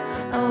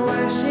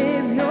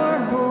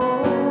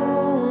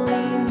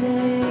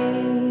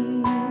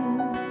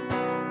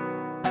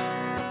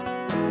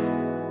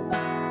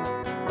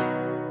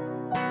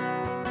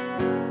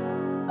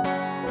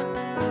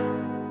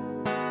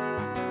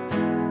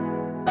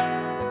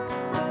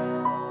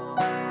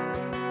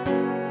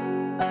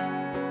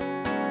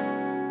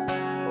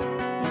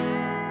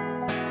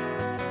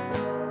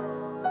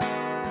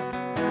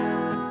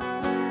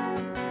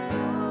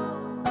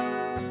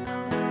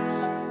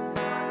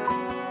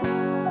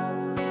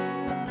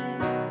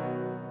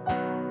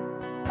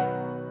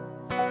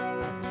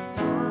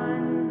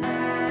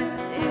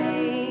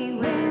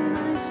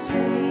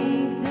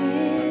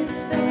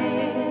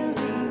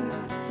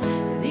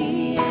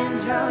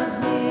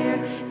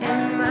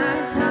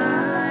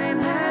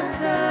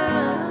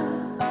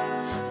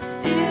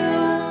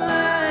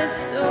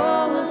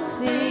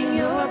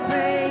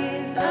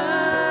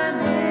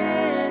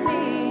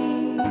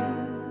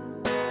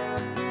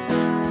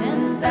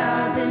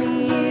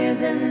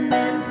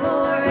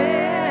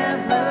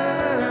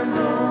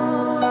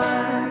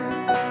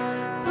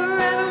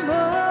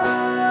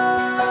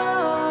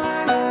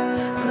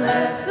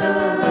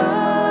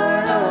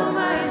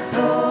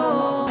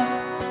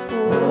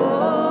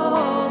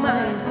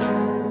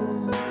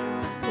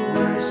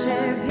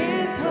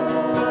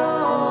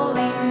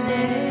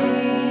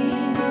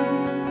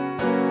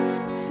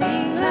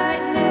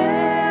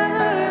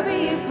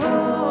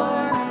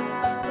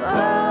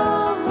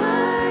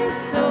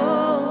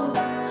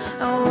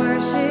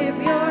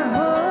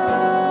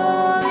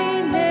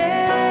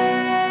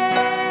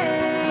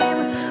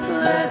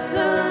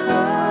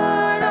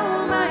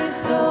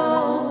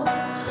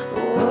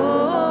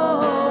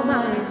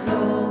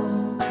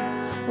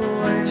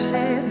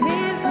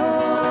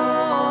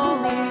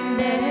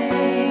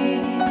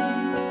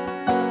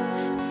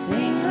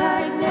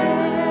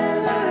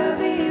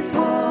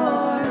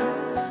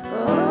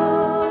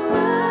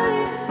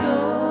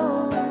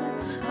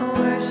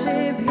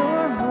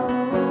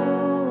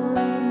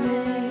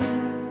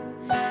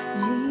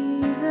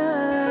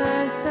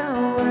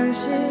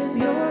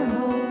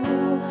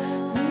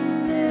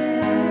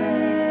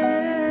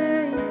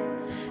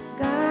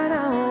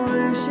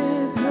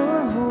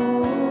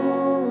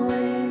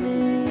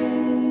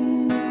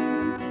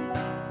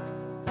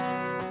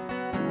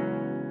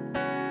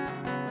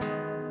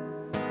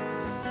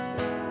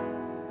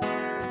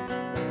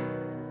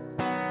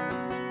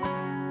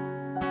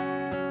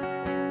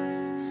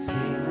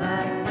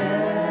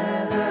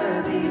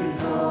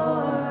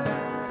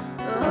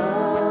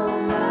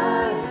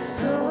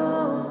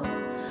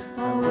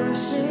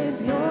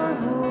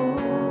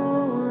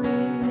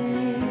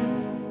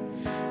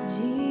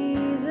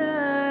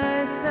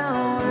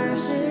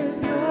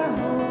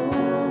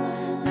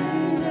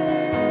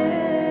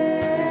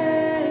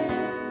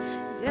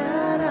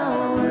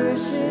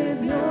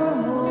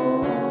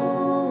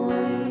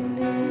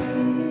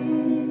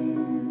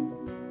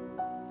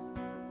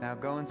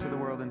 go into the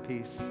world in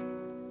peace.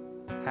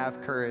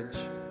 Have courage.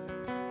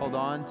 Hold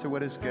on to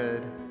what is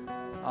good.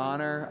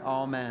 Honor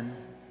all men.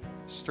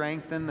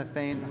 Strengthen the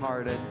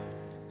faint-hearted.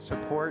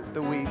 Support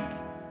the weak.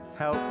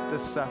 Help the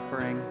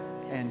suffering.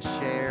 And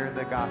share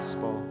the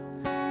gospel.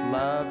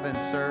 Love and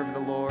serve the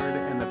Lord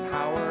in the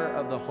power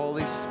of the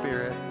Holy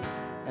Spirit.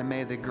 And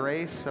may the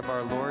grace of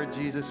our Lord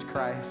Jesus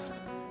Christ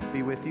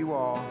be with you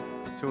all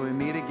till we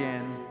meet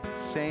again,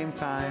 same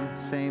time,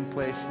 same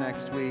place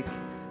next week.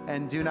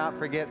 And do not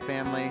forget,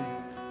 family,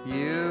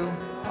 you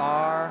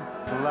are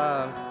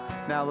loved.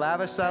 Now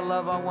lavish that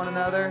love on one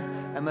another,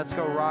 and let's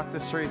go rock the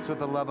streets with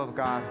the love of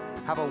God.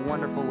 Have a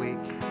wonderful week.